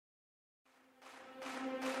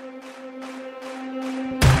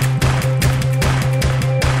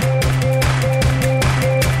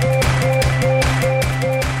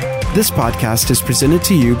This podcast is presented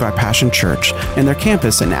to you by Passion Church and their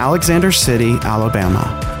campus in Alexander City,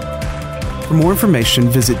 Alabama. For more information,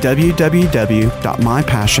 visit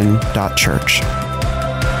www.mypassion.church.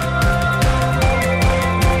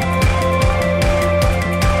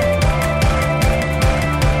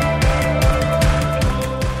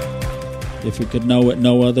 If we could know it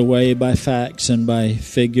no other way, by facts and by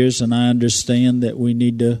figures, and I understand that we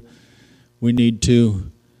need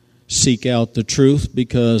to seek out the truth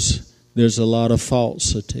because there's a lot of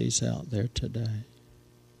falsities out there today.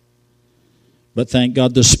 But thank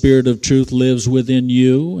God the Spirit of truth lives within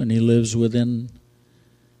you, and He lives within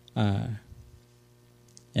I.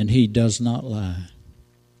 And He does not lie.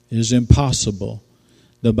 It is impossible,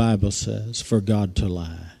 the Bible says, for God to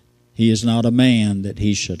lie. He is not a man that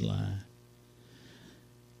He should lie.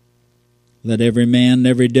 Let every man and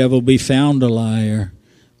every devil be found a liar,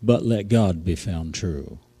 but let God be found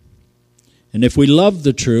true. And if we love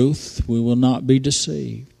the truth, we will not be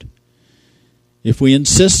deceived. If we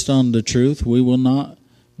insist on the truth, we will not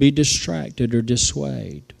be distracted or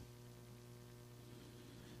dissuaded.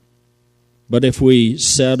 But if we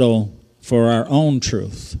settle for our own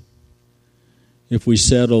truth, if we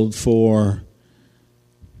settled for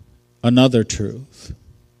another truth,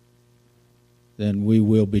 then we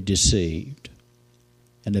will be deceived,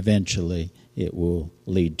 and eventually it will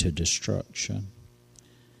lead to destruction.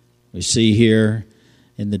 We see here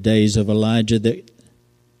in the days of Elijah that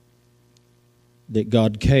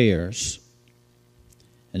God cares.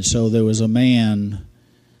 And so there was a man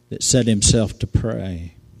that set himself to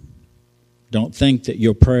pray. Don't think that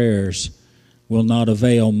your prayers will not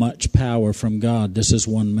avail much power from God. This is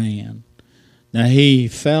one man. Now, he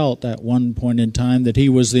felt at one point in time that he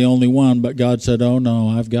was the only one, but God said, oh no,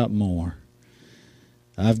 I've got more.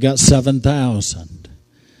 I've got 7,000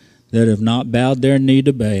 that have not bowed their knee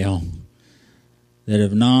to Baal, that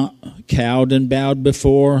have not cowed and bowed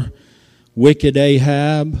before wicked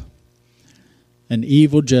Ahab and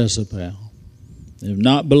evil Jezebel. They have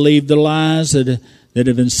not believed the lies, that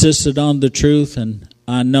have insisted on the truth, and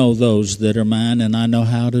I know those that are mine, and I know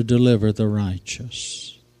how to deliver the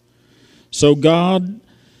righteous. So God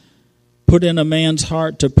put in a man's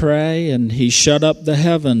heart to pray, and He shut up the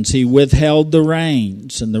heavens. He withheld the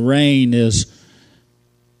rains, and the rain is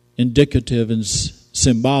indicative and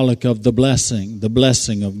symbolic of the blessing. The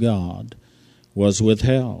blessing of God was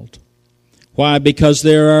withheld. Why? Because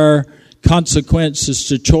there are consequences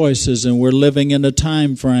to choices, and we're living in a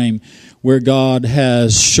time frame where God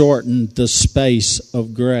has shortened the space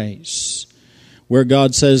of grace, where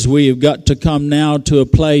God says we have got to come now to a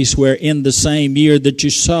place where in the same year that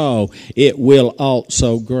you sow, it will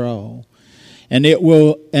also grow. And it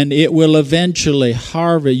will eventually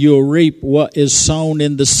harvest. You'll reap what is sown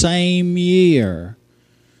in the same year.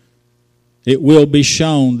 It will be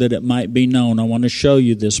shown that it might be known. I want to show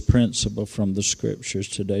you this principle from the Scriptures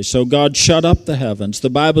today. So God shut up the heavens. The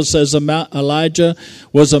Bible says Elijah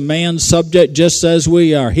was a man subject just as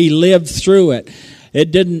we are. He lived through it.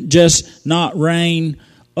 It didn't just not rain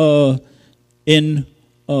in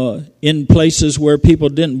places where people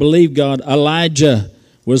didn't believe God. Elijah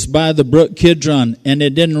was by the brook Kidron, and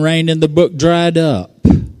it didn't rain and the brook dried up.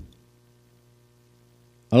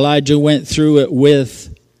 Elijah went through it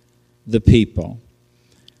with the people.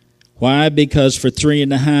 Why? Because for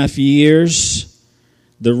 3.5 years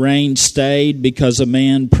the rain stayed, because a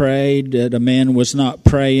man prayed. That a man was not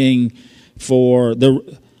praying for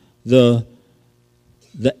the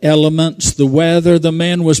elements, the weather. The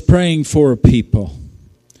man was praying for a people.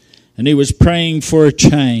 And he was praying for a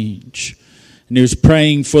change. And he was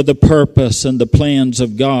praying for the purpose and the plans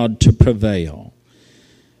of God to prevail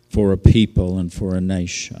for a people and for a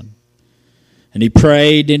nation. And he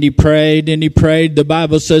prayed and he prayed and he prayed. The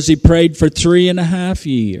Bible says he prayed for 3.5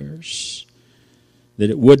 years that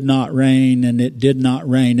it would not rain, and it did not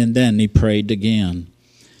rain. And then he prayed again.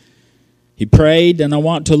 He prayed, and I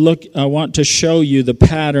want to show you the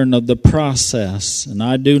pattern of the process. And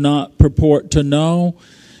I do not purport to know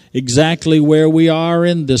exactly where we are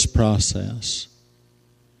in this process.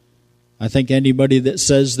 I think anybody that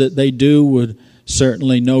says that they do would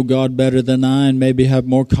certainly know God better than I, and maybe have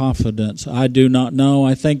more confidence. I do not know.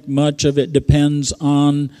 I think much of it depends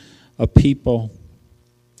on a people.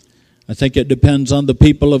 I think it depends on the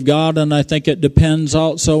people of God, and I think it depends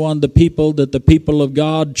also on the people that the people of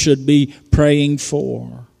God should be praying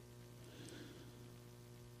for.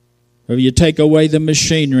 If you take away the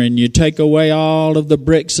machinery and you take away all of the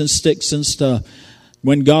bricks and sticks and stuff,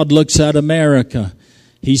 when God looks at America,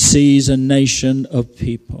 He sees a nation of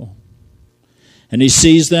people. And He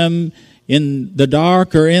sees them in the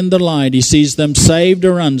dark or in the light. He sees them saved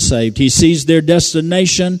or unsaved. He sees their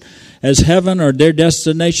destination as heaven or their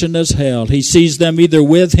destination as hell. He sees them either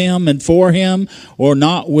with him and for him or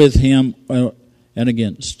not with him and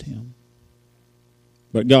against him.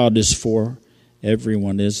 But God is for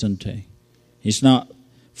everyone, isn't he? He's not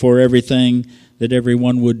for everything that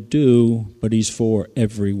everyone would do, but he's for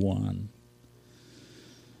everyone.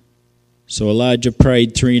 So Elijah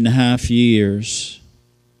prayed 3.5 years.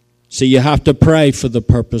 See, you have to pray for the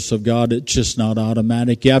purpose of God. It's just not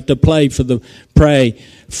automatic. You have to pray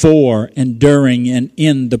for and during and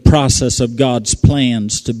in the process of God's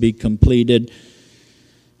plans to be completed.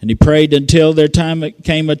 And he prayed until there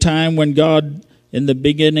came a time when God, in the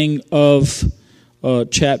beginning of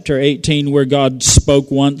chapter 18, where God spoke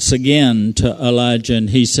once again to Elijah,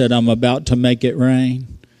 and he said, I'm about to make it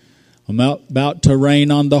rain. I'm about to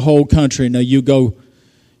rain on the whole country. Now you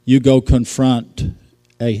go confront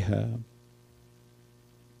Ahab.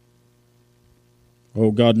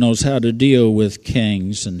 Oh, God knows how to deal with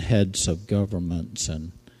kings and heads of governments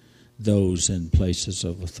and those in places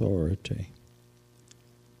of authority.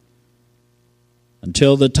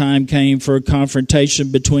 Until the time came for a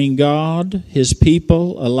confrontation between God, his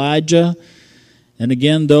people, Elijah, and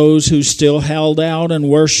again those who still held out and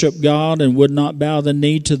worshiped God and would not bow the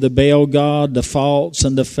knee to the Baal god, the false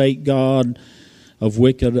and the fake god of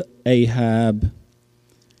wicked Ahab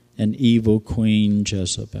and evil Queen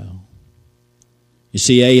Jezebel. You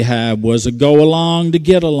see, Ahab was a go-along to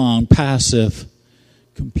get along, passive,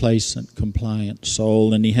 complacent, compliant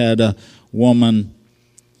soul, and he had a woman.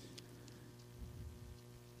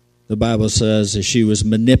 The Bible says that she was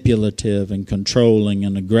manipulative and controlling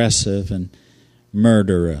and aggressive and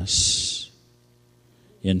murderous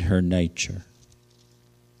in her nature.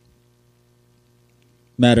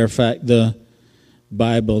 Matter of fact, the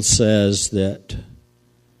Bible says that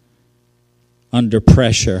under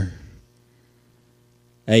pressure,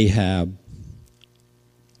 Ahab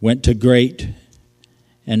went to great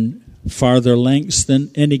and farther lengths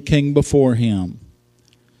than any king before him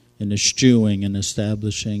in eschewing and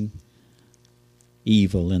establishing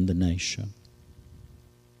evil in the nation.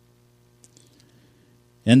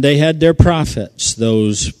 And they had their prophets,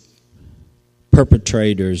 those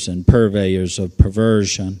perpetrators and purveyors of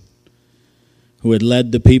perversion, who had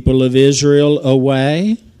led the people of Israel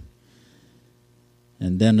away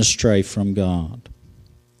and then astray from God.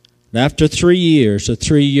 After 3 years, a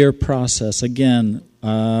 3-year process, again,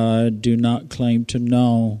 I do not claim to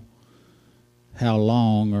know how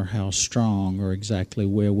long or how strong or exactly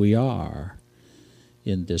where we are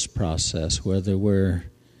in this process, whether we're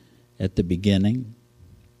at the beginning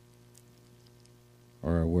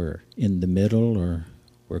or we're in the middle or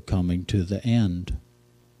we're coming to the end.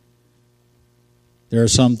 There are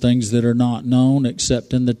some things that are not known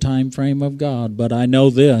except in the time frame of God, but I know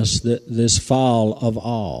that this fall of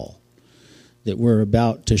all that we're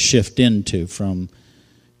about to shift into from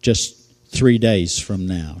just 3 days from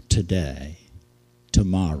now, today,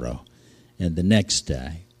 tomorrow, and the next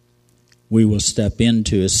day, we will step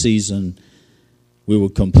into a season, we will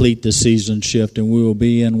complete the season shift, and we will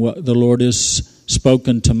be in what the Lord has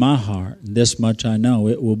spoken to my heart. This much I know,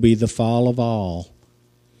 it will be the fall of all.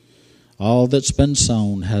 All that's been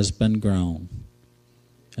sown has been grown,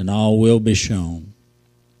 and all will be shown,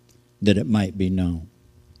 that it might be known.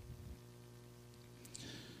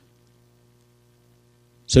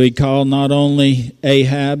 So he called not only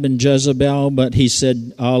Ahab and Jezebel, but he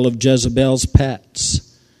said all of Jezebel's pets,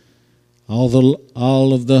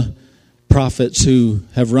 all of the prophets who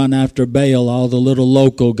have run after Baal, all the little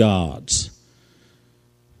local gods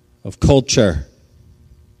of culture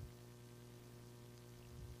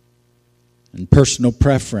and personal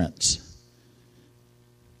preference,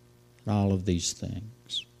 all of these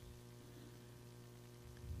things.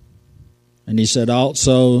 And he said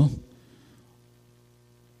also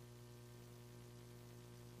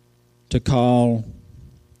to call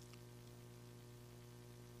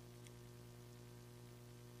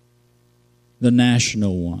the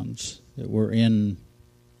national ones that were in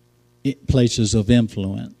places of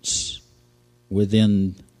influence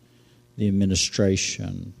within the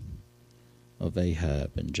administration of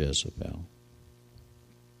Ahab and Jezebel.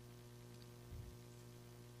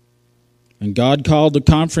 And God called the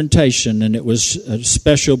confrontation, and it was a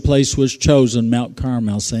special place was chosen, Mount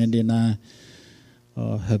Carmel. Sandy and I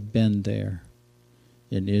have been there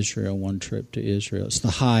in Israel, one trip to Israel. It's the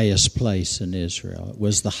highest place in Israel. It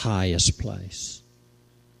was the highest place.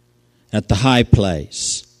 At the high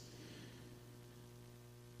place,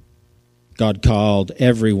 God called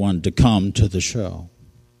everyone to come to the show.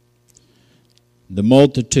 The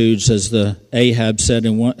multitudes, as the Ahab said,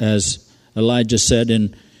 as Elijah said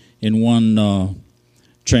in one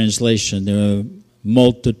translation, there are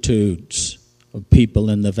multitudes of people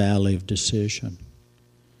in the valley of decision.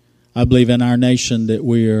 I believe in our nation that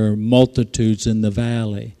we are multitudes in the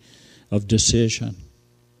valley of decision.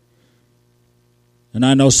 And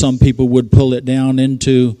I know some people would pull it down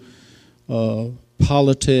into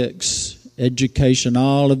politics, education,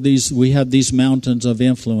 all of these. We have these mountains of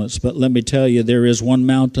influence. But let me tell you, there is one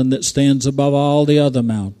mountain that stands above all the other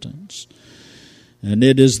mountains. And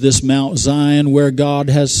it is this Mount Zion where God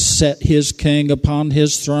has set his king upon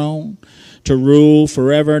his throne to rule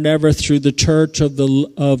forever and ever through the church of the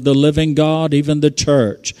living God, even the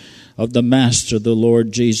church of the Master, the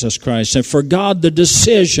Lord Jesus Christ. And for God, the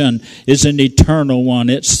decision is an eternal one.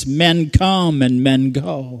 It's men come and men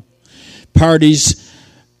go. Parties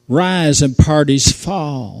rise and parties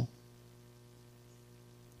fall.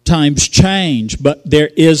 Times change, but there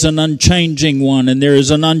is an unchanging one, and there is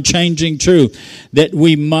an unchanging truth that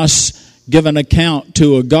we must give an account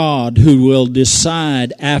to a God who will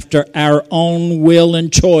decide after our own will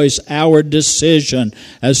and choice, our decision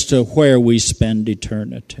as to where we spend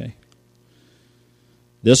eternity.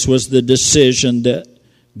 This was the decision that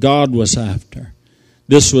God was after.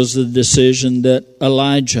 This was the decision that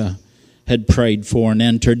Elijah had prayed for and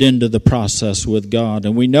entered into the process with God.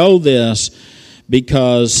 And we know this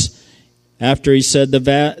because after he said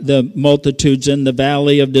the multitudes in the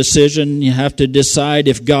valley of decision, you have to decide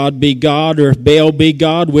if God be God or if Baal be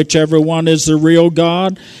God, whichever one is the real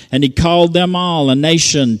God. And he called them all, a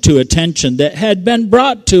nation, to attention that had been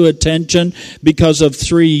brought to attention because of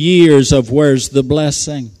 3 years of where's the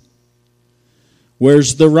blessing?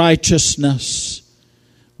 Where's the righteousness?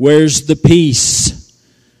 Where's the peace?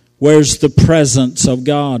 Where's the presence of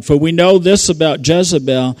God? For we know this about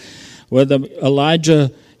Jezebel, whether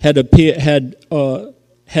Elijah had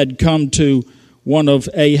come to one of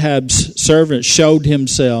Ahab's servants, showed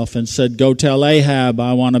himself and said, "Go tell Ahab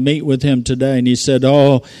I want to meet with him today." And he said,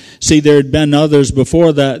 "Oh, see, there had been others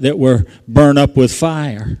before that were burned up with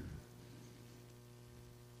fire."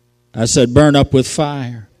 I said, "Burn up with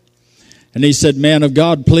fire." And he said, "Man of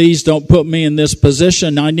God, please don't put me in this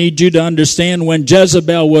position. I need you to understand when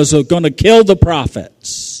Jezebel was going to kill the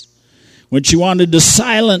prophets, when she wanted to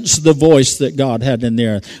silence the voice that God had in the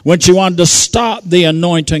earth, when she wanted to stop the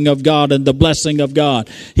anointing of God and the blessing of God,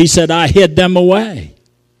 he said, I hid them away.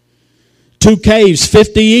 2 caves,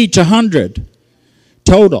 50 each, 100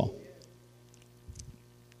 total."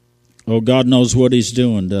 Oh, God knows what he's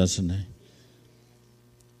doing, doesn't he?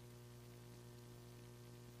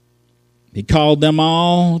 He called them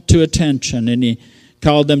all to attention, and he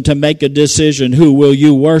called them to make a decision. Who will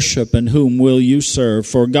you worship and whom will you serve?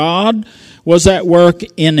 For God was at work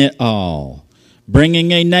in it all,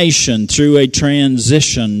 bringing a nation through a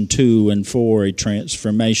transition to and for a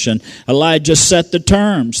transformation. Elijah set the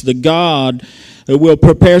terms. The God who will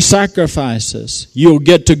prepare sacrifices. You'll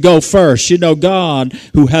get to go first. You know, God,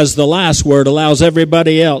 who has the last word, allows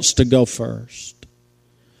everybody else to go first.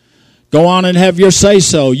 Go on and have your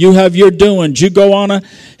say-so. You have your doings. You go on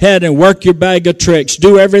ahead and work your bag of tricks.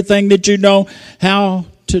 Do everything that you know how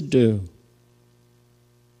to do.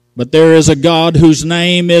 But there is a God whose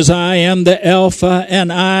name is I am the Alpha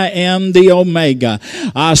and I am the Omega.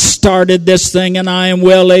 I started this thing and I am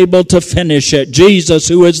well able to finish it. Jesus,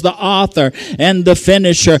 who is the author and the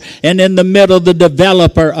finisher and in the middle the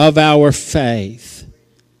developer of our faith,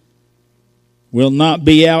 will not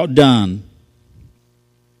be outdone.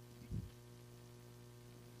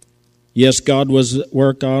 Yes, God was at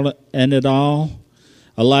work in it all.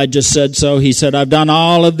 Elijah said so. He said, I've done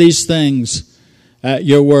all of these things at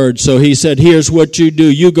your word. So he said, here's what you do.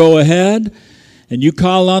 You go ahead and you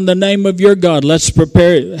call on the name of your God. Let's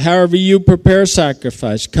prepare, however you prepare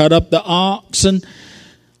sacrifice. Cut up the ox and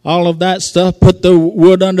all of that stuff. Put the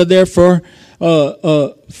wood under there for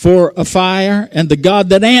a fire. And the God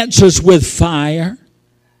that answers with fire,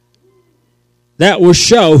 that will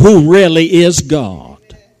show who really is God.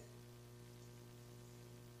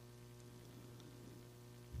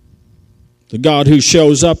 The God who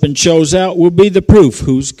shows up and shows out will be the proof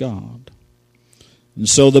who's God. And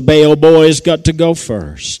so the Baal boys got to go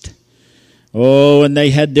first. Oh, and they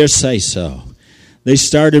had their say-so. They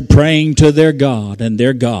started praying to their God and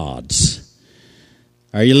their gods.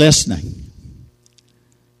 Are you listening?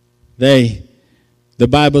 The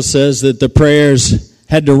Bible says that the prayers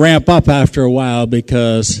had to ramp up after a while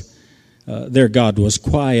because their God was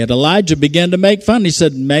quiet. Elijah began to make fun. He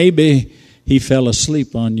said, maybe he fell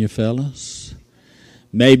asleep on you fellas.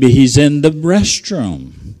 Maybe he's in the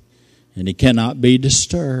restroom and he cannot be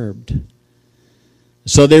disturbed.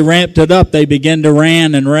 So they ramped it up. They began to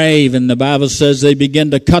rant and rave, and the Bible says they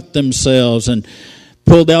began to cut themselves and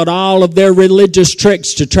pulled out all of their religious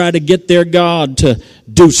tricks to try to get their God to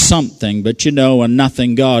do something. But you know, a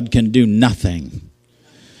nothing God can do nothing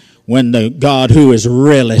when the God who is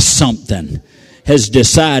really something has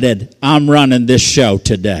decided, I'm running this show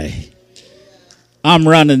today. I'm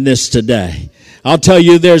running this today. I'll tell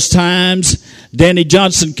you, there's times, Danny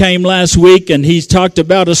Johnson came last week and he talked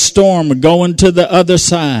about a storm going to the other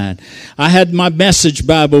side. I had my Message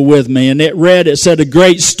Bible with me, and it said, a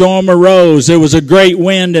great storm arose. There was a great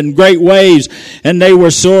wind and great waves, and they were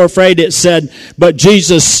so afraid. It said, but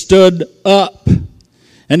Jesus stood up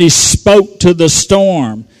and he spoke to the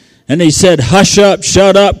storm. And he said, hush up,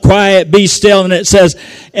 shut up, quiet, be still. And it says,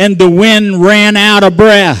 and the wind ran out of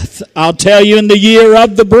breath. I'll tell you, in the year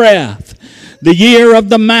of the breath, the year of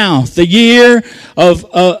the mouth, the year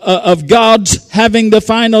of God's having the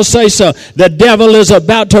final say-so, the devil is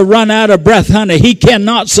about to run out of breath, honey. He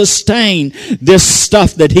cannot sustain this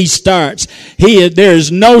stuff that he starts. There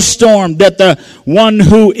is no storm that the one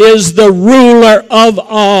who is the ruler of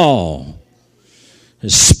all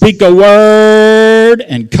speak a word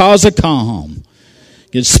and cause a calm.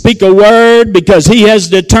 Can speak a word because he has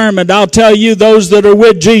determined. I'll tell you, those that are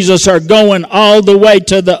with Jesus are going all the way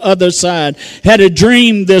to the other side. Had a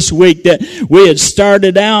dream this week that we had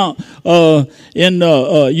started out up in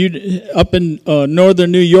northern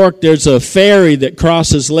New York. There's a ferry that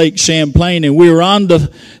crosses Lake Champlain, and we were on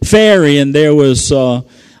the ferry, and there was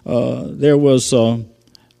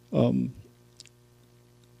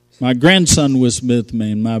my grandson was with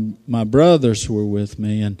me, and my brothers were with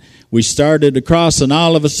me, and we started across, and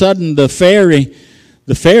all of a sudden the ferry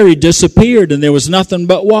disappeared, and there was nothing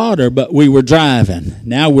but water, but we were driving.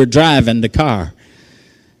 Now we're driving the car.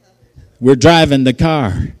 We're driving the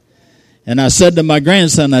car. And I said to my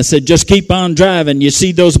grandson, I said, just keep on driving. You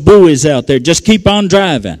see those buoys out there. Just keep on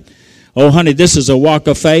driving. Oh, honey, this is a walk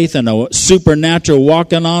of faith and a supernatural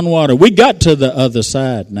walking on water. We got to the other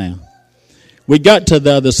side now. We got to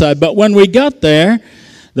the other side, but when we got there,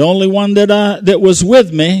 the only one that was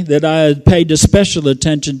with me that I had paid special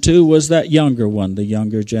attention to was that younger one, the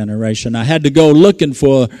younger generation. I had to go looking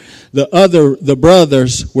for the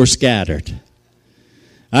brothers were scattered.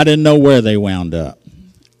 I didn't know where they wound up.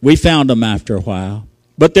 We found them after a while,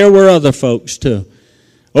 but there were other folks too.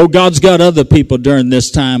 Oh, God's got other people during this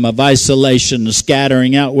time of isolation and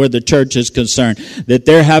scattering out where the church is concerned, that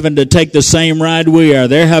they're having to take the same ride we are.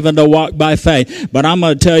 They're having to walk by faith. But I'm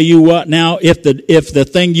going to tell you what now, if the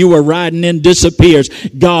thing you were riding in disappears,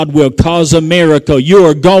 God will cause a miracle. You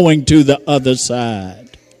are going to the other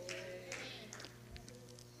side.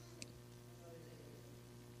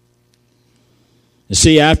 You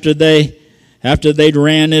see, after they'd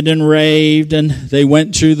ranted and raved, and they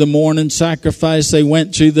went through the morning sacrifice, they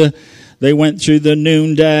went through the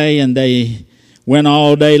noonday, and they went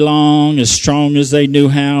all day long as strong as they knew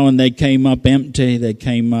how, and they came up empty. They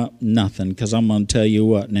came up nothing. Because I'm going to tell you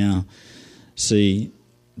what now. See,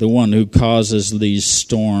 the one who causes these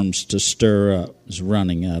storms to stir up is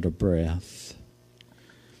running out of breath.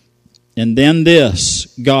 And then this,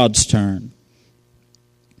 God's turn.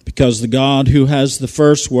 Because the God who has the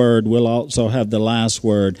first word will also have the last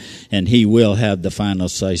word, and he will have the final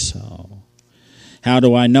say-so. How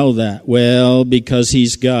do I know that? Well, because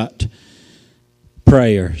he's got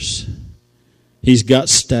prayers. He's got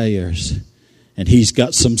stayers. And he's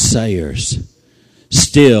got some sayers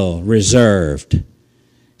still reserved.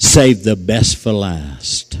 Save the best for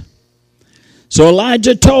last. So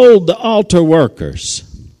Elijah told the altar workers,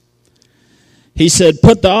 he said,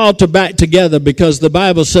 put the altar back together, because the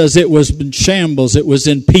Bible says it was in shambles. It was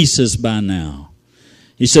in pieces by now.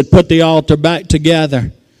 He said, put the altar back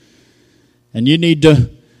together. And you need to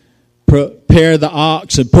prepare the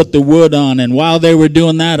ox and put the wood on. And while they were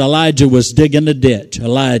doing that, Elijah was digging a ditch.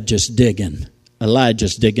 Elijah's digging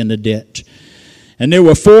a ditch. And there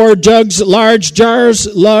were 4 jugs, large jars,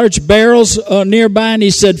 large barrels nearby. And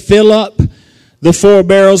he said, fill up the 4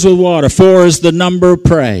 barrels with water. 4 is the number of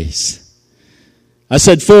praise. I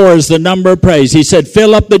said 4 is the number of praise. He said,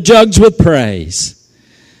 fill up the jugs with praise.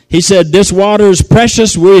 He said, this water is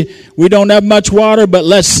precious. We don't have much water, but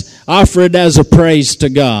let's offer it as a praise to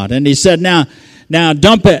God. And he said, now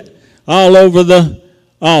dump it all over the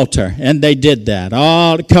altar. And they did that.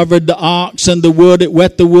 It covered the ox and the wood. It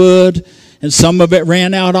wet the wood. And some of it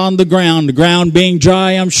ran out on the ground. The ground being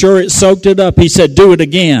dry, I'm sure it soaked it up. He said, do it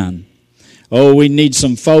again. Oh, we need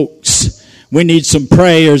some folks. We need some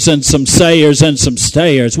prayers and some sayers and some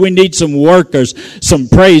stayers. We need some workers, some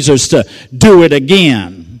praisers to do it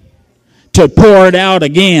again, to pour it out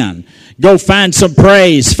again. Go find some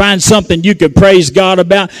praise. Find something you could praise God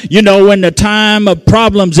about. You know, in the time of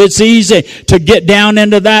problems, it's easy to get down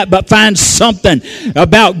into that, but find something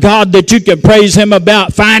about God that you can praise Him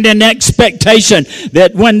about. Find an expectation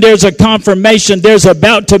that when there's a confirmation, there's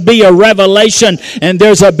about to be a revelation and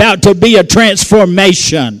there's about to be a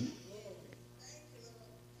transformation.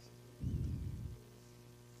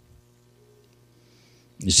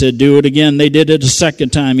 He said, do it again. They did it a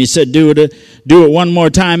second time. He said, do it one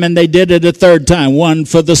more time, and they did it a third time. One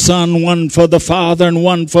for the Son, one for the Father, and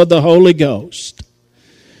one for the Holy Ghost.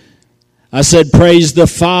 I said, praise the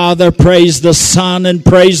Father, praise the Son, and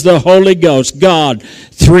praise the Holy Ghost. God,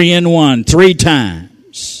 3 in 1, 3 times.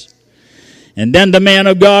 And then the man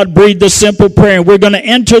of God breathed a simple prayer. We're going to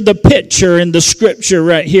enter the picture in the scripture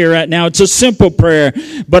right here, right now. It's a simple prayer,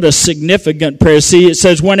 but a significant prayer. See, it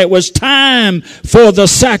says, when it was time for the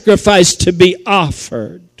sacrifice to be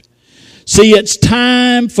offered. See, it's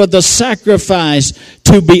time for the sacrifice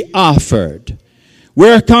to be offered.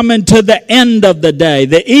 We're coming to the end of the day,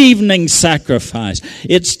 the evening sacrifice.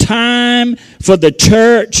 It's time for the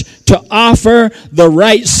church to offer the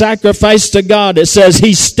right sacrifice to God. It says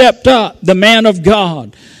he stepped up, the man of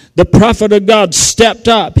God. The prophet of God stepped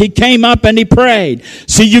up. He came up and he prayed.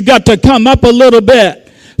 See, you got to come up a little bit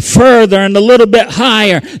further and a little bit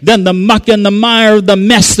higher than the muck and the mire of the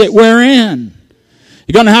mess that we're in.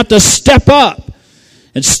 You're going to have to step up.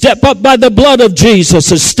 And step up by the blood of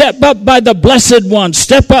Jesus, and step up by the Blessed One,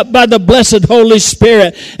 step up by the blessed Holy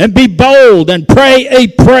Spirit, and be bold and pray a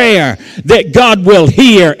prayer that God will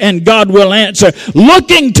hear and God will answer.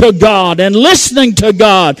 Looking to God and listening to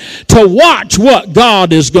God to watch what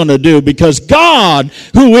God is going to do, because God,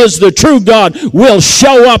 who is the true God, will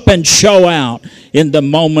show up and show out in the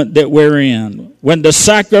moment that we're in. When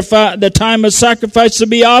the time of sacrifice to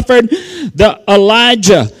be offered,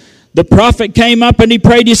 Elijah, the prophet, came up and he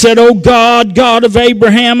prayed. He said, "Oh God, God of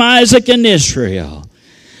Abraham, Isaac, and Israel,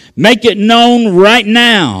 make it known right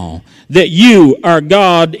now that you are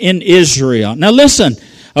God in Israel." Now listen,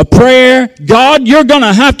 a prayer, God, you're going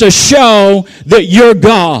to have to show that you're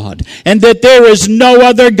God and that there is no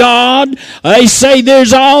other God. They say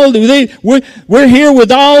we're here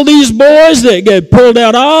with all these boys that get pulled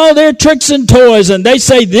out all their tricks and toys, and they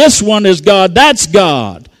say this one is God, that's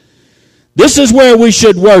God. This is where we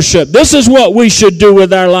should worship. This is what we should do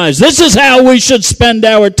with our lives. This is how we should spend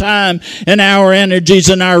our time and our energies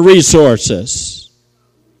and our resources.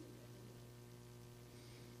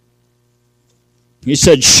 He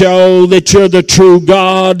said, show that you're the true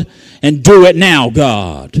God and do it now,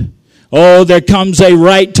 God. Oh, there comes a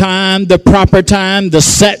right time, the proper time, the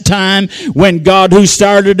set time when God, who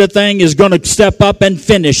started a thing, is going to step up and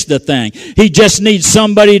finish the thing. He just needs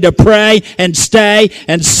somebody to pray and stay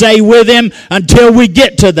and stay with him until we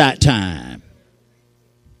get to that time.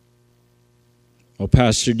 Oh,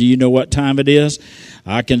 Pastor, do you know what time it is?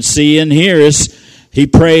 I can see and hear us. He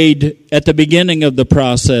prayed at the beginning of the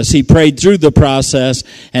process. He prayed through the process.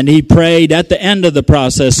 And he prayed at the end of the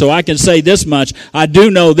process. So I can say this much. I do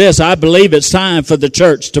know this. I believe it's time for the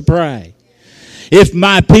church to pray. If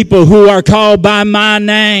my people who are called by my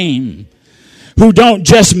name, who don't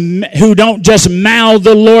just mouth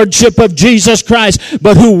the lordship of Jesus Christ,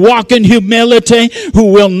 but who walk in humility,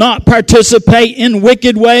 who will not participate in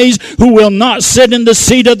wicked ways, who will not sit in the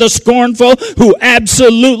seat of the scornful, who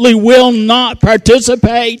absolutely will not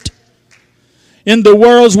participate in the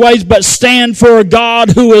world's ways, but stand for a God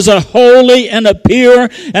who is a holy and a pure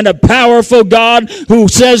and a powerful God, who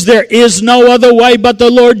says there is no other way but the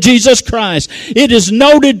Lord Jesus Christ. It is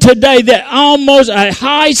noted today that almost a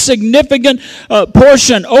high significant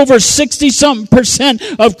portion, over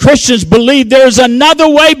 60-something% of Christians believe there is another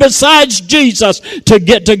way besides Jesus to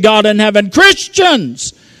get to God in heaven.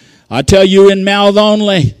 Christians, I tell you, in mouth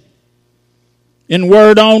only, in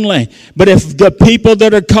word only. But if the people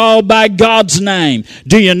that are called by God's name,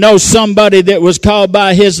 do you know somebody that was called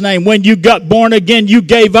by his name? When you got born again, you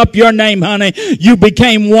gave up your name, honey. You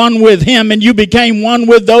became one with him, and you became one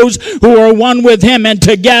with those who are one with him. And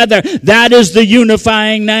together, that is the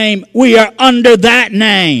unifying name. We are under that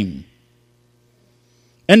name.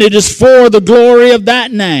 And it is for the glory of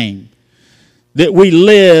that name that we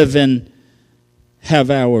live and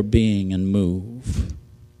have our being and move.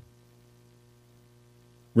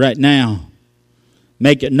 Right now.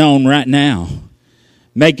 Make it known right now.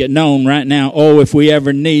 Make it known right now. Oh, if we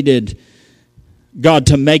ever needed God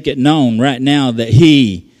to make it known right now that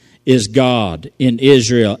he is God in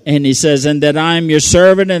Israel. And he says, and that I am your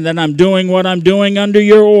servant, and that I'm doing what I'm doing under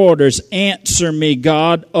your orders. Answer me,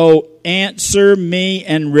 God. Oh, answer me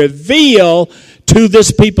and reveal to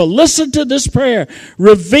this people. Listen to this prayer.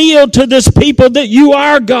 Reveal to this people that you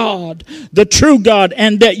are God, the true God,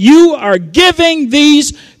 and that you are giving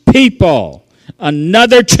these people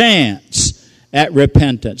another chance at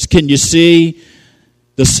repentance. Can you see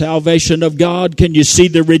the salvation of God? Can you see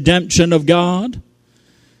the redemption of God?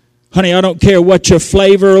 Honey, I don't care what your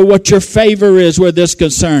flavor or what your favor is where this is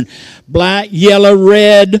concerned. Black, yellow,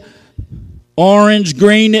 red, orange,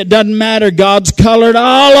 green, it doesn't matter. God's colored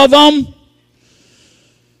all of them.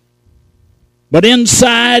 But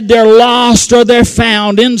inside they're lost or they're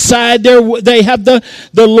found. Inside they have the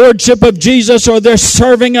lordship of Jesus or they're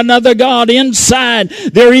serving another God. Inside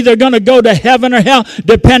they're either going to go to heaven or hell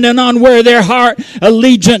depending on where their heart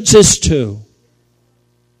allegiance is to.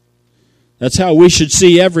 That's how we should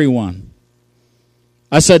see everyone.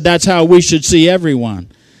 I said that's how we should see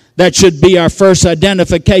everyone. That should be our first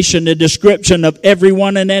identification, the description of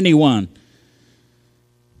everyone and anyone.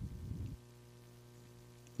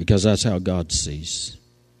 Because that's how God sees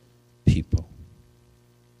people.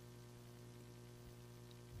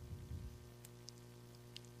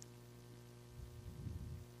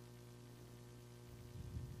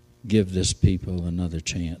 Give this people another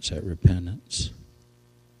chance at repentance.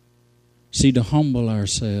 See, to humble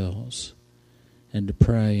ourselves and to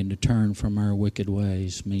pray and to turn from our wicked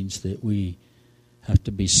ways means that we have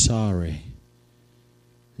to be sorry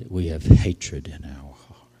that we have hatred in our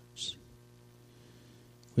hearts.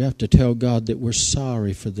 We have to tell God that we're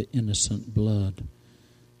sorry for the innocent blood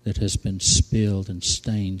that has been spilled and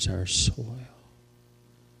stains our soil.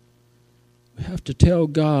 We have to tell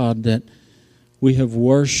God that we have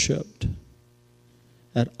worshiped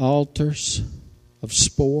at altars of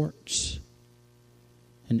sports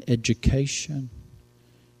and education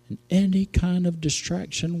and any kind of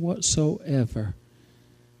distraction whatsoever.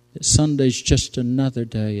 That Sunday's just another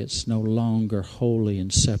day. It's no longer holy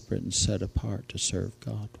and separate and set apart to serve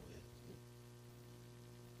God with.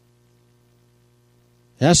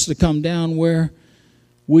 It has to come down where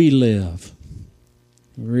we live.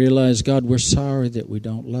 We realize, God, we're sorry that we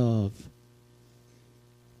don't love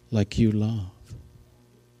like you love.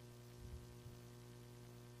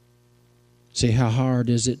 See, how hard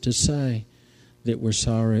is it to say that we're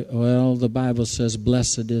sorry? Well, the Bible says,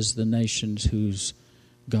 blessed is the nations whose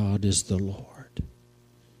God is the Lord.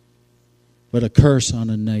 But a curse on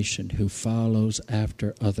a nation who follows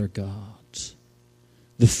after other gods.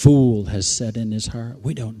 The fool has said in his heart,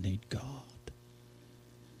 we don't need God.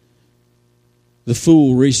 The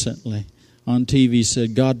fool recently on TV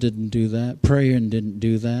said, God didn't do that. Praying didn't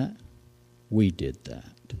do that. We did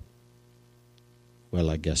that. Well,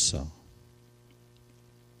 I guess so.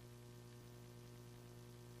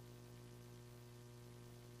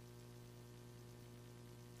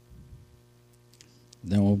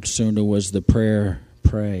 No sooner was the prayer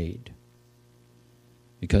prayed,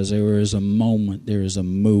 because there is a moment, there is a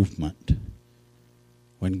movement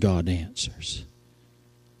when God answers.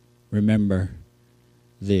 Remember,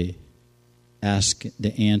 the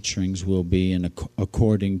answerings will be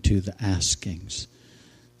according to the askings.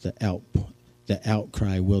 The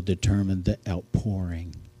outcry will determine the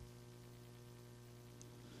outpouring.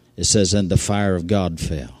 It says, and the fire of God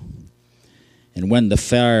fell. And when the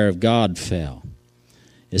fire of God fell,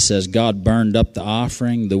 it says God burned up the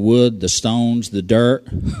offering, the wood, the stones, the dirt.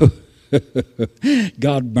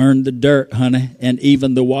 God burned the dirt, honey, and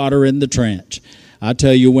even the water in the trench. I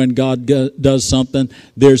tell you, when God does something,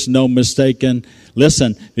 there's no mistaking.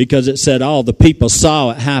 Listen, because it said all the people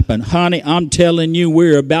saw it happen. Honey, I'm telling you,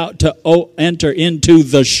 we're about to enter into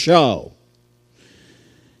the show.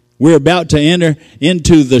 We're about to enter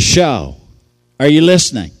into the show. Are you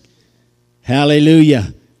listening?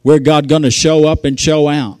 Hallelujah. Where God going to show up and show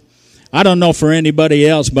out. I don't know for anybody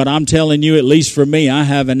else, but I'm telling you, at least for me, I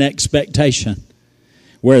have an expectation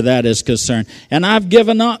where that is concerned. And I've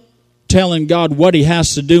given up telling God what he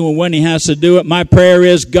has to do and when he has to do it. My prayer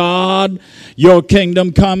is, God, your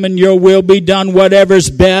kingdom come and your will be done, whatever's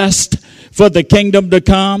best for the kingdom to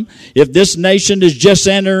come. If this nation is just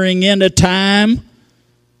entering in a time,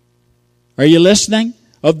 are you listening,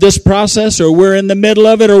 of this process, or we're in the middle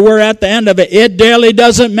of it, or we're at the end of it, it really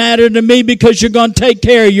doesn't matter to me, because you're going to take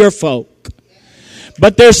care of your folk.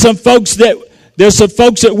 But there's some folks that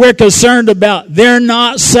we're concerned about. They're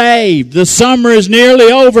not saved. The summer is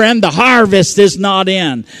nearly over and the harvest is not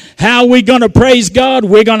in. How are we going to praise God?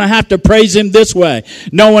 We're going to have to praise him this way.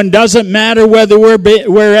 No one doesn't matter whether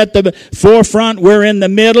we're at the forefront, we're in the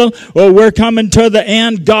middle, or we're coming to the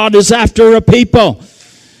end. God is after a people.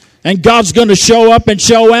 And God's going to show up and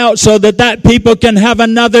show out so that people can have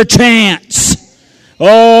another chance.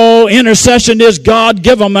 Oh, intercession is God,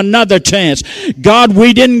 give them another chance. God,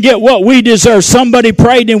 we didn't get what we deserve. Somebody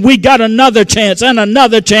prayed and we got another chance and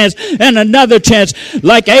another chance and another chance.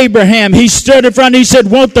 Like Abraham, he stood in front, he said,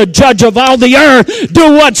 won't the judge of all the earth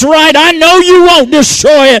do what's right? I know you won't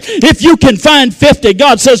destroy it if you can find 50.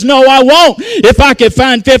 God says, no, I won't if I can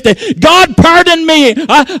find 50. God, pardon me.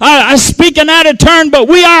 I speaking out of turn, but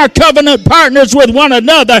we are covenant partners with one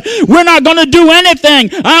another. We're not going to do anything.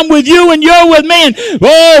 I'm with you and you're with me. And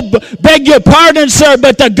beg your pardon, sir,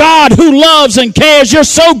 but the God who loves and cares, you're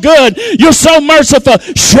so good, you're so merciful,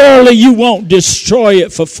 surely you won't destroy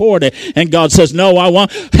it for 40. And God says, no, I won't.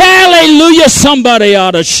 Hallelujah. Somebody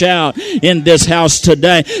ought to shout in this house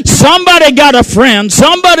today. Somebody got a friend,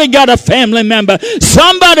 somebody got a family member,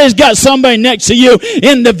 somebody's got somebody next to you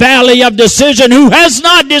in the valley of decision who has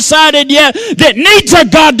not decided yet, that needs a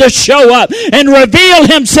God to show up and reveal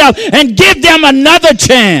himself and give them another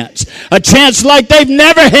chance, a chance like they've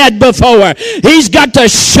never had before. He's got to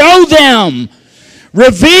show them,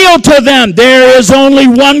 reveal to them, there is only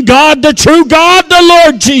one God, the true God, the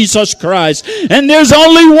Lord Jesus Christ. And there's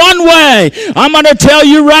only one way. I'm going to tell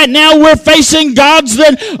you right now, we're facing gods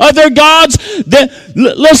that other gods that,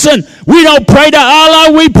 listen, we don't pray to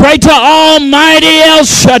Allah, we pray to Almighty El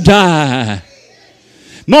Shaddai.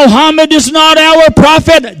 Muhammad is not our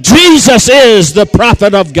prophet. Jesus is the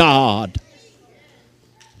prophet of God.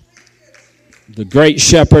 The great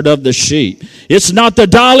shepherd of the sheep. It's not the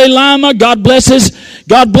Dalai Lama. God bless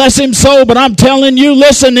him soul. But I'm telling you,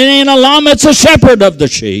 listen, it ain't a llama, it's a shepherd of the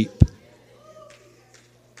sheep.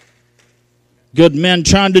 Good men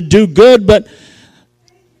trying to do good, but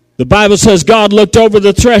the Bible says God looked over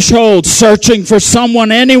the threshold searching for someone,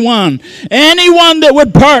 anyone that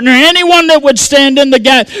would partner, anyone that would stand in the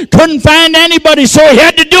gap. Couldn't find anybody, so he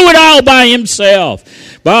had to do it all by himself.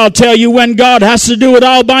 But I'll tell you, when God has to do it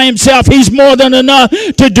all by himself, he's more than enough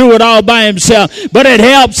to do it all by himself. But it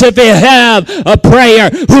helps if you have a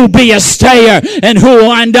prayer who'll be a stayer and who'll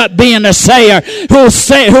wind up being a sayer,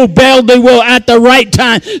 who boldly will at the right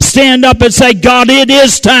time stand up and say, God, it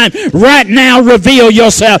is time. Right now, reveal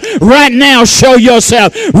yourself. Right now, show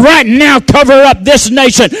yourself. Right now, cover up this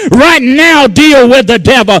nation. Right now, deal with the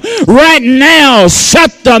devil. Right now,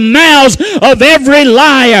 shut the mouths of every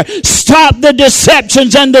liar. Stop the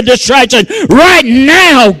deceptions and the distraction. Right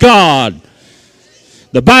now, God.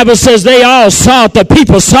 The Bible says they all saw it. The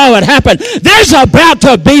people saw it happen. There's about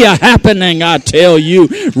to be a happening, I tell you,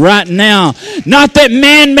 right now. Not that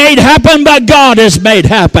man made happen, but God has made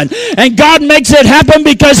happen. And God makes it happen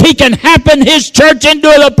because he can happen his church into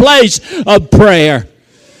a place of prayer.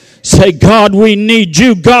 Say, God, we need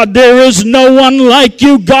you. God, there is no one like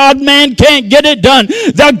you. God, man can't get it done.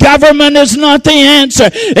 The government is not the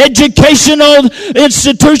answer. Educational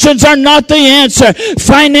institutions are not the answer.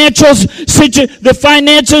 The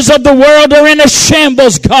finances of the world are in a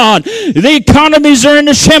shambles, God. The economies are in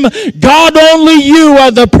a shambles. God, only you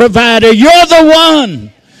are the provider. You're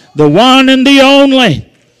the one and the only.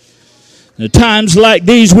 At times like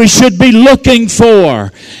these, we should be looking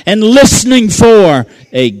for and listening for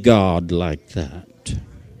a God like that. It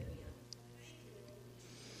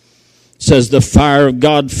says the fire of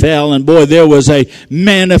God fell, and boy, there was a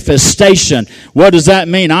manifestation. What does that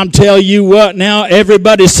mean? I'm telling you what now,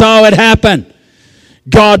 everybody saw it happen.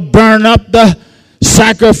 God burned up the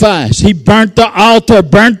sacrifice. He burnt the altar,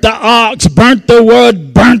 burnt the ox, burnt the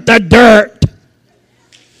wood, burnt the dirt.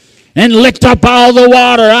 And licked up all the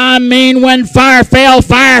water. I mean, when fire fell,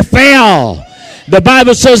 fire fell. The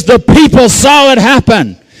Bible says the people saw it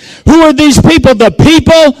happen. Who are these people? The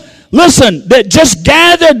people, listen, that just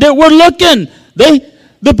gathered, that were looking. They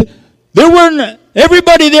weren't,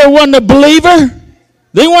 everybody there wasn't a believer.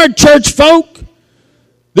 They weren't church folk.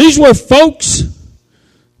 These were folks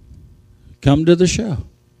come to the show.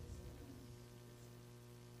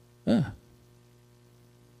 Yeah.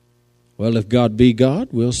 Well, if God be God,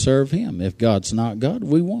 we'll serve him. If God's not God,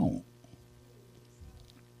 we won't.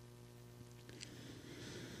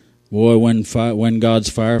 Boy, when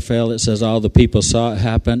God's fire fell, it says all the people saw it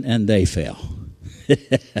happen, and they fell.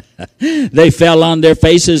 They fell on their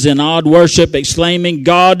faces in awed worship, exclaiming,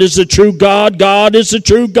 God is the true God, God is the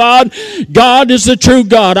true God, God is the true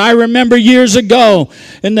God. I remember years ago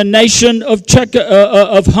in the nation of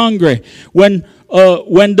Hungary, when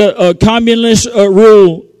the communist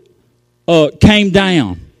rule came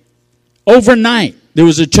down. Overnight, there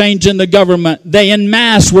was a change in the government. They en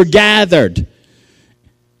masse were gathered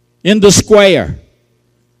in the square.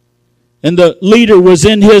 And the leader was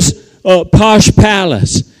in his posh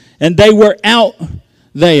palace. And they were out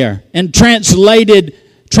there and translated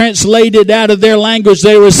Translated out of their language,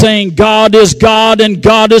 they were saying, God is God and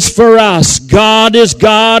God is for us. God is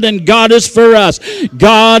God and God is for us.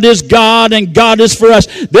 God is God and God is for us.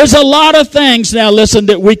 There's a lot of things, now listen,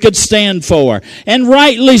 that we could stand for. And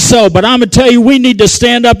rightly so. But I'm going to tell you, we need to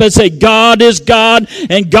stand up and say, God is God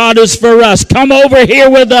and God is for us. Come over here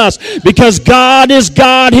with us, because God is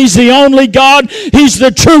God. He's the only God. He's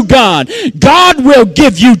the true God. God will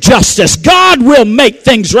give you justice. God will make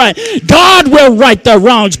things right. God will right the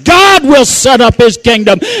wrong. God will set up His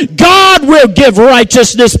kingdom. God will give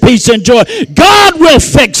righteousness, peace, and joy. God will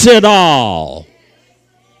fix it all.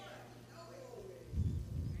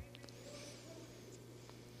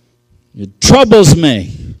 It troubles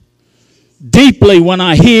me deeply when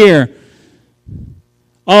I hear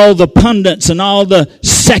all the pundits and all the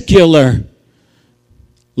secular,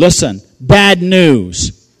 listen, bad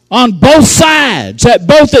news on both sides, at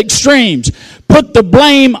both extremes, put the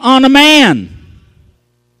blame on a man.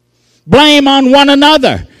 Blame on one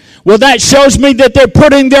another. Well, that shows me that they're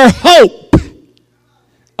putting their hope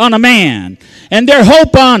on a man and their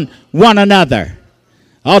hope on one another.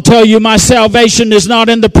 I'll tell you, my salvation is not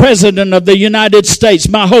in the President of the United States.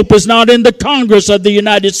 My hope is not in the Congress of the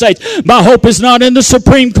United States. My hope is not in the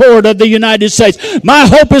Supreme Court of the United States. My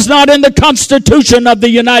hope is not in the Constitution of the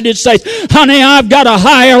United States. Honey, I've got a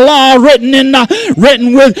higher law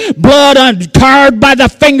written with blood and carved by the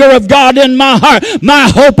finger of God in my heart. My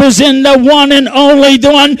hope is in the one and only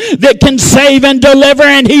one that can save and deliver,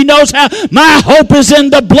 and He knows how. My hope is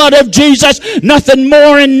in the blood of Jesus, nothing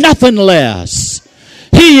more and nothing less.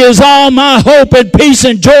 He is all my hope and peace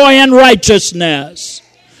and joy and righteousness.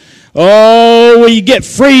 Oh, you get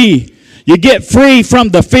free. You get free from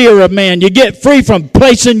the fear of man. You get free from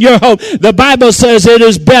placing your hope. The Bible says it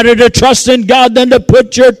is better to trust in God than to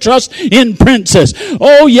put your trust in princes.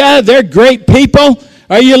 Oh, yeah, they're great people.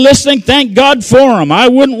 Are you listening? Thank God for them. I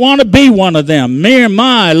wouldn't want to be one of them. Me and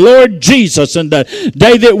my Lord Jesus in the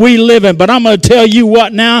day that we live in. But I'm going to tell you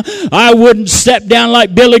what now. I wouldn't step down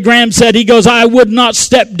like Billy Graham said. He goes, I would not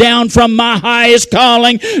step down from my highest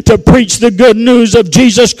calling to preach the good news of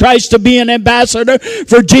Jesus Christ, to be an ambassador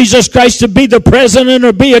for Jesus Christ, to be the president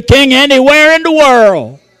or be a king anywhere in the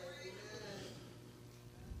world.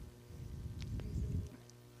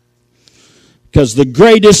 Because the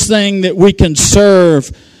greatest thing that we can serve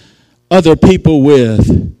other people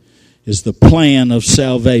with is the plan of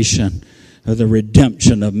salvation, of the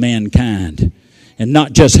redemption of mankind. And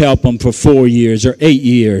not just help them for 4 years or 8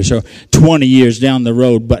 years or 20 years down the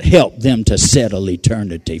road, but help them to settle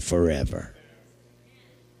eternity forever.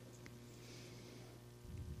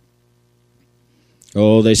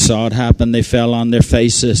 Oh, they saw it happen. They fell on their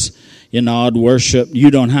faces in odd worship.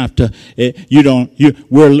 You don't have to,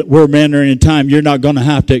 we're entering a time you're not going to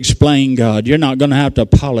have to explain God. You're not going to have to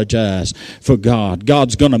apologize for God.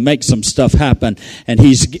 God's going to make some stuff happen, and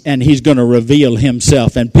He's going to reveal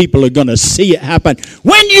Himself, and people are going to see it happen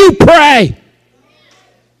when you pray.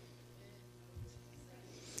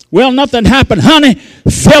 Well, nothing happened. Honey,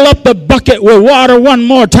 fill up the bucket with water one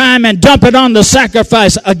more time and dump it on the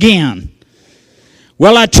sacrifice again.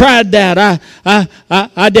 Well, I tried that.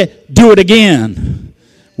 I did. Do it again.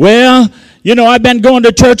 Well, you know, I've been going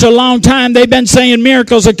to church a long time. They've been saying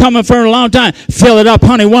miracles are coming for a long time. Fill it up,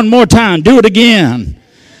 honey, one more time. Do it again.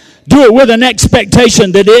 Do it with an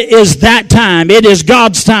expectation that it is that time. It is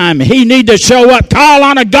God's time. He need to show up. Call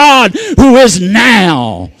on a God who is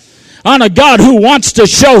now. On a God who wants to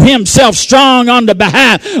show Himself strong on the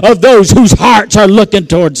behalf of those whose hearts are looking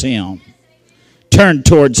towards Him. Turn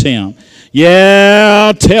towards Him. Yeah,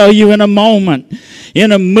 I'll tell you in a moment.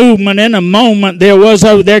 In a moment,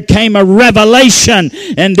 there came a revelation,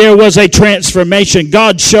 and there was a transformation.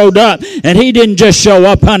 God showed up, and He didn't just show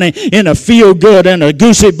up, honey, in a feel good and a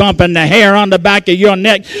goosey bump and the hair on the back of your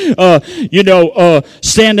neck,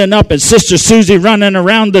 standing up and Sister Susie running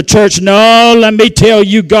around the church. No, let me tell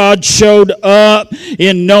you, God showed up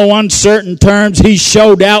in no uncertain terms. He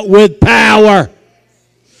showed out with power.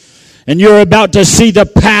 And you're about to see the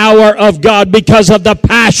power of God because of the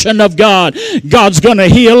passion of God. God's going to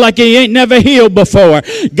heal like He ain't never healed before.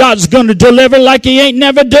 God's going to deliver like He ain't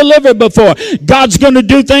never delivered before. God's going to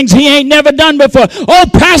do things He ain't never done before. Oh,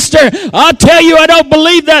 Pastor, I'll tell you, I don't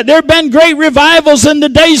believe that. There have been great revivals in the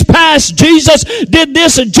days past. Jesus did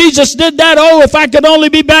this and Jesus did that. Oh, if I could only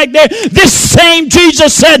be back there. This same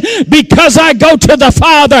Jesus said, because I go to the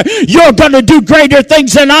Father, you're going to do greater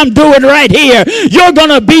things than I'm doing right here. You're going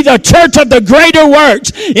to be the church of the greater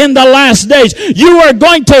works in the last days. You are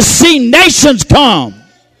going to see nations come.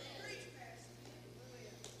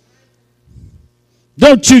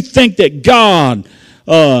 Don't you think that God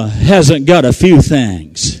hasn't got a few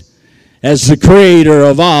things as the creator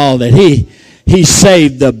of all, that he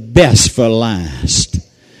saved the best for last.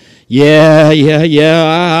 Yeah.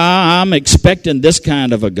 I'm expecting this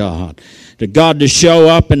kind of a God. The God to show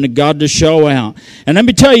up and the God to show out. And let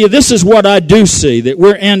me tell you, this is what I do see, that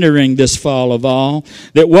we're entering this fall of all.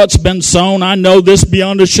 That what's been sown, I know this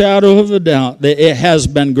beyond a shadow of a doubt, that it has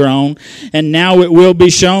been grown. And now it will be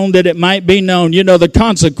shown that it might be known. You know, the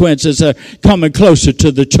consequences are coming closer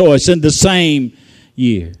to the choice in the same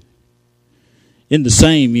year. In the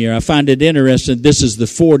same year. I find it interesting, this is the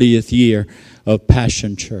 40th year of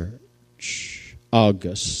Passion Church.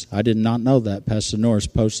 August. I did not know that. Pastor Norris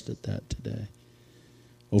posted that today.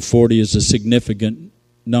 Well, 40 is a significant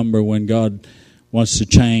number when God wants to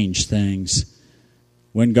change things.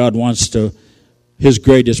 When God wants to, His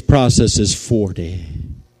greatest process is 40.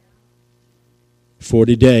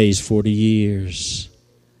 40 days, 40 years.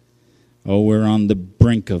 Oh, we're on the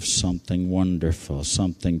brink of something wonderful,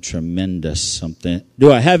 something tremendous, something.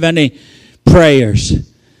 Do I have any prayers?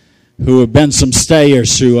 Who have been some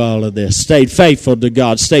stayers through all of this, stayed faithful to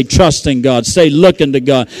God, stayed trusting God, stayed looking to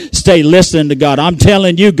God, stayed listening to God. I'm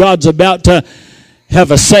telling you, God's about to have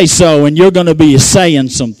a say-so, and you're going to be saying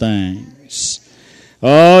some things.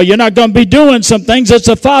 Oh, you're not going to be doing some things. It's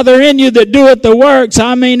the Father in you that doeth the works.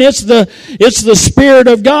 I mean, it's the Spirit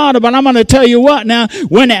of God. But I'm going to tell you what now,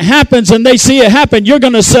 when it happens and they see it happen, you're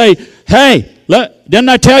going to say, hey, look, didn't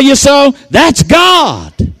I tell you so? That's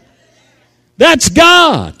God. That's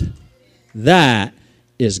God. That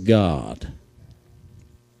is God.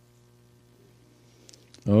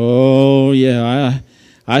 Oh, yeah.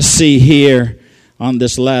 I see here on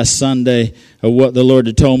this last Sunday of what the Lord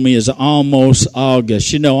had told me is almost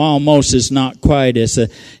August. You know, almost is not quite. It's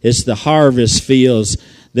the harvest fields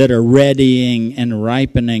that are readying and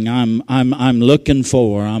ripening. I'm looking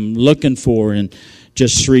for in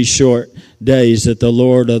just 3 short days that the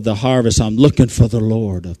Lord of the harvest. I'm looking for the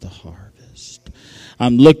Lord of the harvest.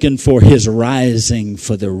 I'm looking for His rising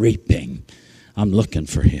for the reaping. I'm looking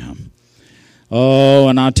for Him. Oh,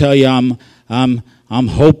 and I'll tell you, I'm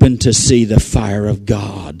hoping to see the fire of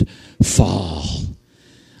God fall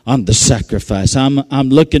on the sacrifice. I'm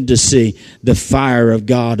looking to see the fire of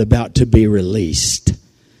God about to be released.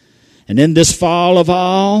 And in this fall of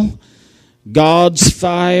all, God's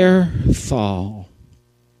fire fall.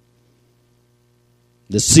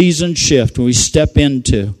 The season shift when we step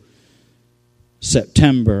into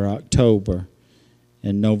September, October,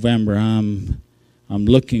 and November, I'm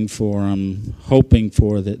hoping for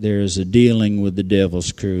that there is a dealing with the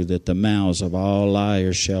devil's crew, that the mouths of all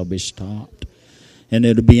liars shall be stopped. And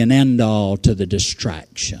it'll be an end all to the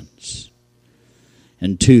distractions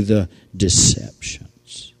and to the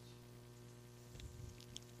deceptions.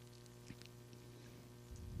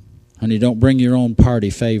 Honey, don't bring your own party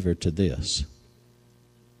favor to this.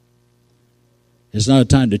 It's not a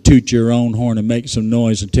time to toot your own horn and make some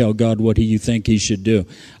noise and tell God what you think He should do.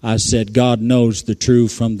 I said God knows the true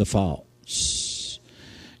from the false.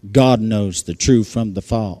 God knows the true from the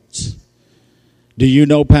false. Do you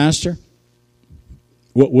know, Pastor?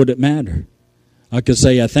 What would it matter? I could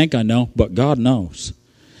say, I think I know, but God knows.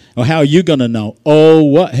 Well, how are you going to know? Oh,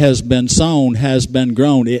 what has been sown has been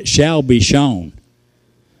grown. It shall be shown.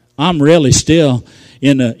 I'm really still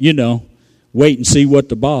in a, wait and see what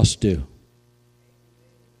the boss do.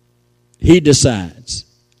 He decides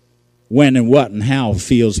when and what and how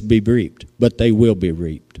fields be reaped, but they will be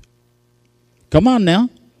reaped. Come on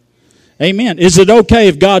now. Amen. Is it okay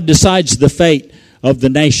if God decides the fate of the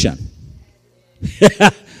nation?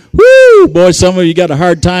 Woo! Boy, some of you got a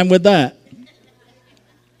hard time with that.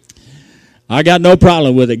 I got no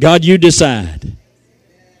problem with it. God, you decide.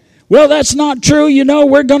 Well, that's not true.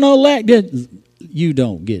 We're going to elect it. You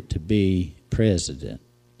don't get to be president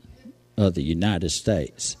of the United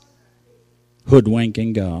States.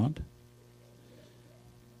 Hoodwinking God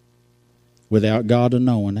without God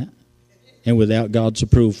knowing it and without God's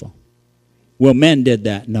approval. Well, men did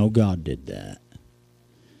that. No, God did that.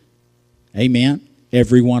 Amen.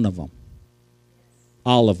 Every one of them.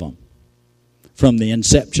 All of them. From the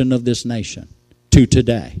inception of this nation to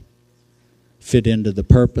today fit into the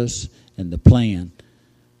purpose and the plan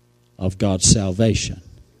of God's salvation,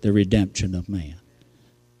 the redemption of man.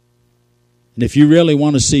 And if you really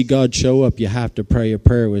want to see God show up, you have to pray a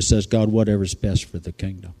prayer where it says, God, whatever's best for the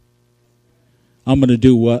kingdom. I'm going to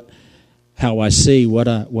do how I see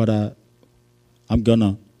I'm going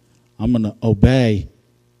to obey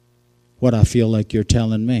what I feel like you're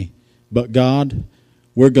telling me. But God,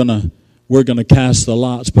 we're going to cast the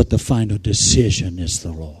lots, but the final decision is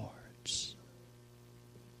the Lord's.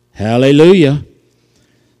 Hallelujah.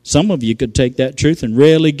 Some of you could take that truth and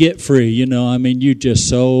really get free. You know, I mean, you just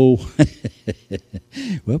so...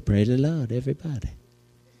 Well, praise the Lord, everybody.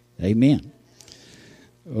 Amen.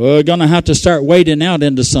 We're going to have to start wading out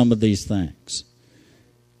into some of these things.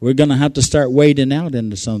 We're going to have to start wading out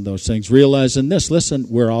into some of those things, realizing this. Listen,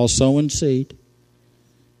 we're all sowing seed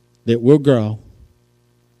that will grow,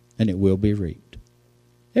 and it will be reaped.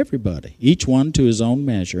 Everybody, each one to his own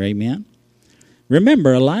measure. Amen.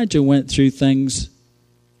 Remember, Elijah went through things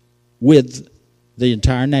with the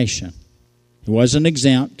entire nation. He wasn't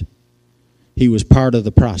exempt. He was part of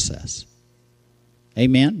the process.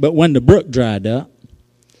 Amen. But when the brook dried up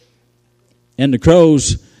and the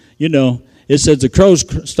crows, you know, it says the crows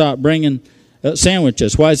stopped bringing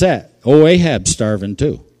sandwiches. Why is that? Oh, Ahab's starving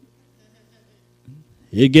too.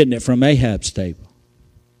 You're getting it from Ahab's table.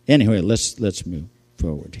 Anyway, let's move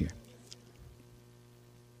forward here.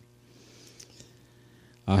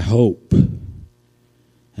 I hope,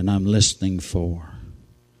 and I'm listening for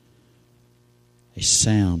a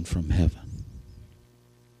sound from heaven.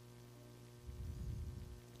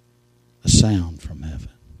 A sound from heaven.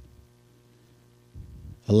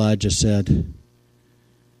 Elijah said,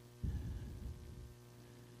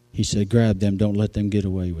 he said, grab them, don't let them get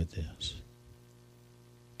away with this.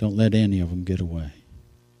 Don't let any of them get away.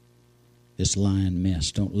 This lying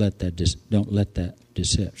mess, don't let that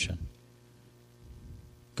deception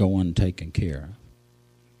go untaken care of.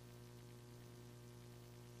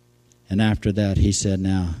 And after that, he said,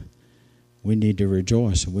 now, we need to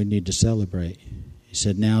rejoice and we need to celebrate. He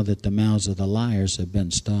said, now that the mouths of the liars have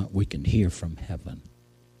been stopped, we can hear from heaven.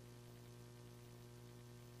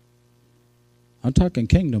 I'm talking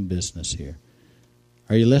kingdom business here.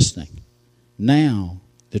 Are you listening? Now,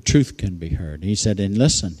 the truth can be heard. He said, and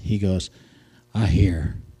listen, he goes, I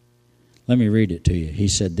hear. Let me read it to you. He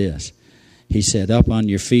said this. He said, up on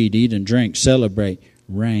your feet, eat and drink, celebrate.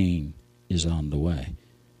 Rain is on the way.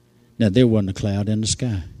 Now, there wasn't a cloud in the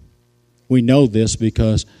sky. We know this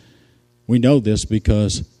because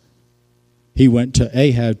he went to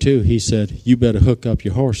Ahab too. He said, you better hook up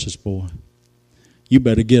your horses, boy. You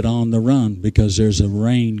better get on the run because there's a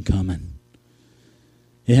rain coming.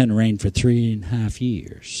 It hadn't rained for 3.5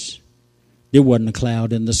 years. There wasn't a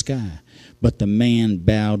cloud in the sky. But the man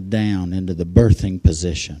bowed down into the birthing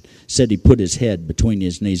position. Said he put his head between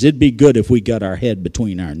his knees. It'd be good if we got our head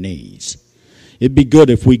between our knees. It'd be good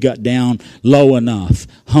if we got down low enough,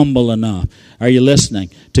 humble enough. Are you listening?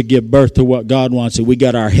 To give birth to what God wants. We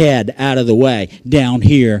got our head out of the way, down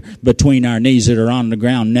here between our knees that are on the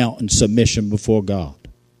ground, knelt in submission before God.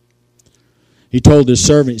 He told his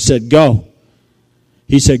servant, he said, go.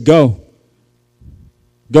 He said, go.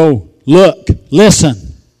 Go, look, listen.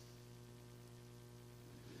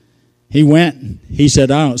 He went, he said,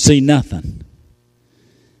 I don't see nothing.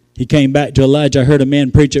 He came back to Elijah. I heard a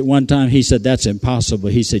man preach it one time. He said, that's impossible.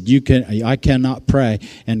 He said, I cannot pray.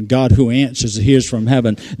 And God who answers hears from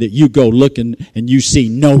heaven that you go looking and you see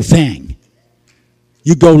no thing.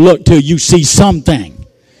 You go look till you see something.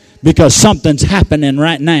 Because something's happening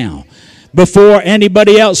right now. Before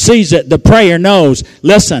anybody else sees it, the prayer knows,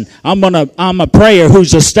 listen, I'm a prayer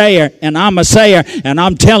who's a stayer and I'm a sayer. And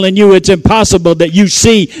I'm telling you it's impossible that you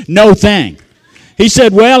see no thing. He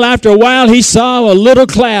said, well, after a while, he saw a little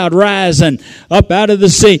cloud rising up out of the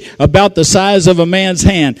sea about the size of a man's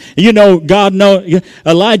hand. You know,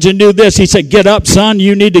 Elijah knew this. He said, get up, son.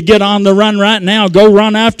 You need to get on the run right now. Go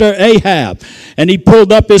run after Ahab. And he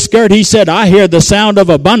pulled up his skirt. He said, I hear the sound of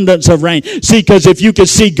abundance of rain. See, because if you could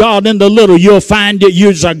see God in the little, you'll find that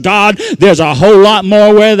you're a God. There's a whole lot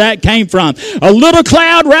more where that came from. A little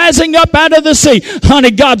cloud rising up out of the sea.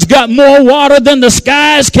 Honey, God's got more water than the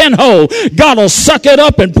skies can hold. God will suck it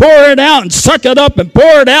up and pour it out and suck it up and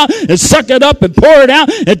pour it out and suck it up and pour it out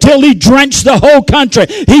until he drenched the whole country.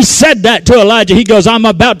 He said that to Elijah. He goes, I'm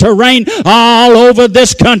about to rain all over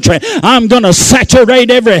this country. I'm going to saturate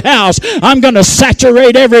every house. I'm going to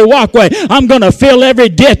saturate every walkway. I'm going to fill every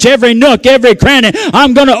ditch, every nook, every cranny.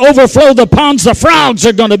 I'm going to overflow the ponds. The frogs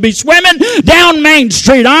are going to be swimming down Main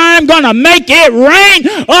Street. I'm going to make it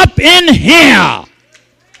rain up in here.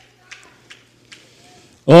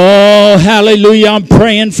 Oh, hallelujah. I'm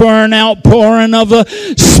praying for an outpouring of the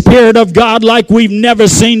Spirit of God like we've never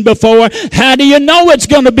seen before. How do you know it's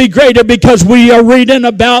going to be greater? Because we are reading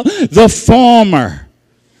about the former.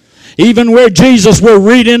 Even where Jesus, we're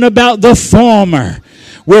reading about the former.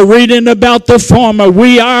 We're reading about the former.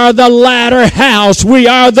 We are the latter house. We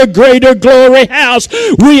are the greater glory house.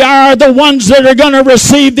 We are the ones that are going to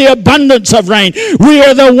receive the abundance of rain. We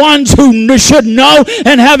are the ones who should know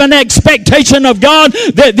and have an expectation of God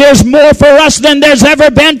that there's more for us than there's ever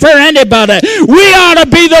been for anybody. We ought to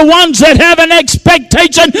be the ones that have an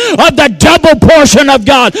expectation of the double portion of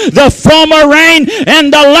God. The former rain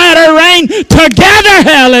and the latter rain together.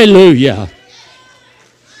 Hallelujah.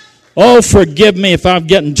 Oh, forgive me if I'm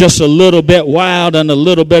getting just a little bit wild and a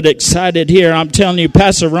little bit excited here. I'm telling you,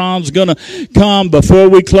 Pastor Ron's going to come before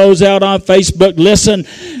we close out on Facebook. Listen,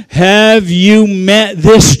 have you met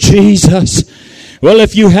this Jesus? Well,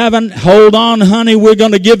 if you haven't, hold on, honey. We're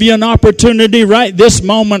going to give you an opportunity right this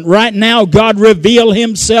moment, right now. God reveal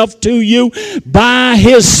himself to you by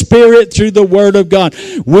his Spirit through the Word of God.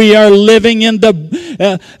 We are living in the,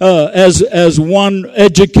 as one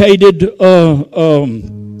educated,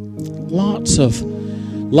 lots of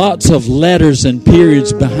letters and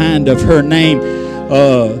periods behind of her name,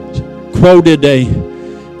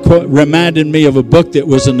 reminded me of a book that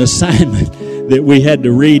was an assignment that we had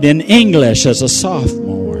to read in English as a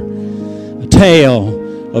sophomore. A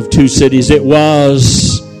Tale of Two Cities. It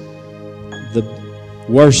was the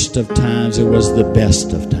worst of times. It was the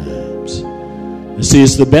best of times. You see,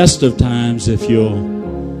 it's the best of times if you'll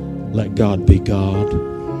let God be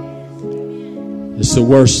God. It's the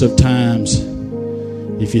worst of times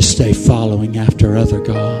if you stay following after other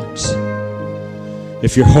gods.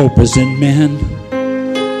 If your hope is in men.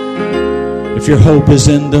 If your hope is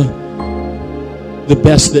in the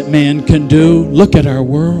best that man can do. Look at our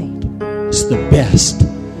world. It's the best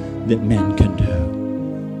that men can do.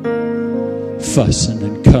 Fussing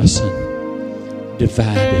and cussing.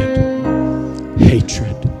 Divided.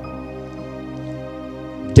 Hatred.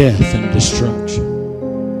 Death and destruction.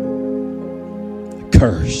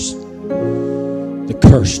 Curse. The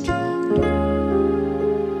cursed lot.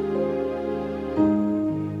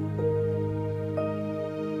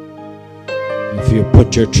 If you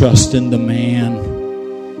put your trust in the man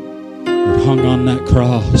that hung on that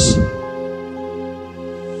cross,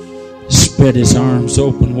 spread his arms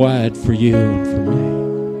open wide for you and for me,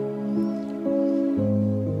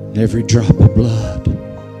 and every drop of blood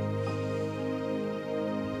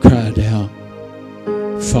cried out,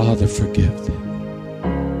 Father, forgive them.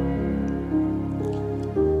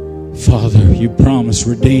 Father, you promised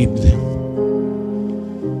redeem them.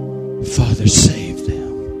 Father, save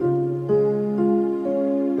them.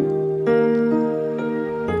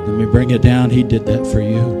 Let me bring it down. He did that for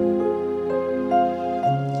you.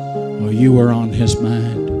 Well, you were on his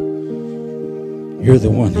mind. You're the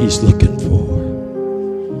one he's looking for.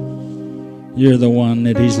 You're the one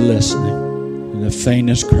that he's listening. In the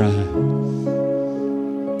faintest cry,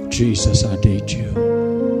 Jesus, I need you.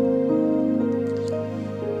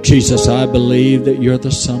 Jesus, I believe that you're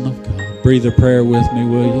the Son of God. Breathe a prayer with me,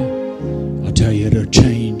 will you? I'll tell you, it'll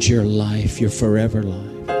change your life, your forever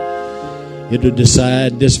life. It'll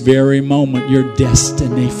decide this very moment your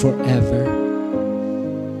destiny forever.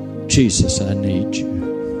 Jesus, I need you.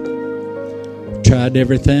 I've tried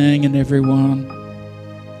everything and everyone,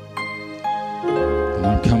 and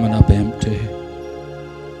I'm coming up empty.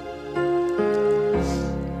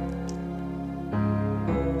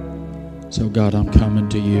 So God, I'm coming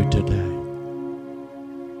to you today.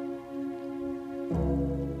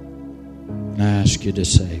 And I ask you to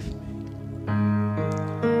save me.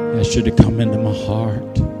 I ask you to come into my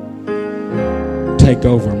heart. Take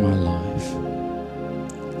over my life.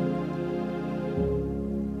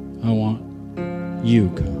 I want you,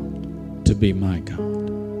 God, to be my God.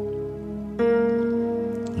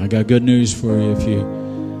 I got good news for you if you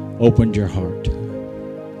opened your heart to it.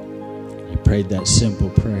 You prayed that simple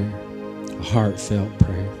prayer. Heartfelt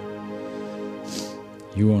prayer.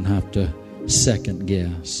 You won't have to second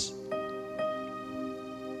guess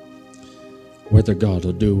whether God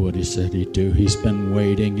will do what he said he'd do. He's been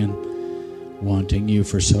waiting and wanting you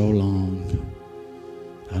for so long.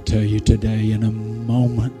 I'll tell you today, in a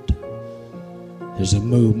moment, there's a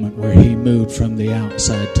movement where he moved from the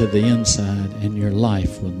outside to the inside, and your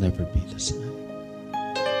life will never be the same.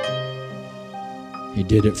 He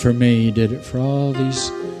did it for me. He did it for all these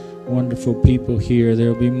wonderful people here.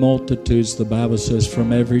 There will be multitudes, the Bible says,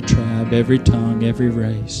 from every tribe, every tongue, every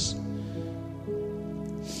race.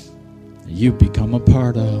 You become a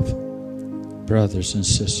part of, brothers and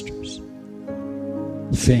sisters,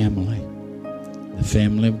 family, the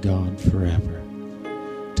family of God forever,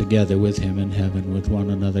 together with him in heaven with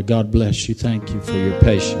one another. God bless you. Thank you for your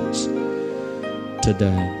patience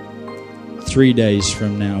today. 3 days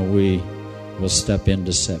from now, we will step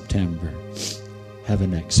into September. Have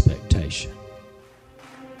an expectation.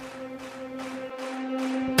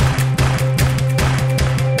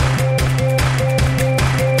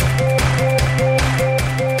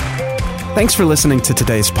 Thanks for listening to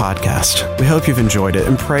today's podcast. We hope you've enjoyed it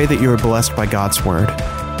and pray that you are blessed by God's Word.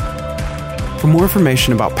 For more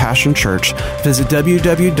information about Passion Church, visit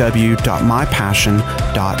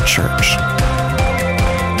www.mypassion.church.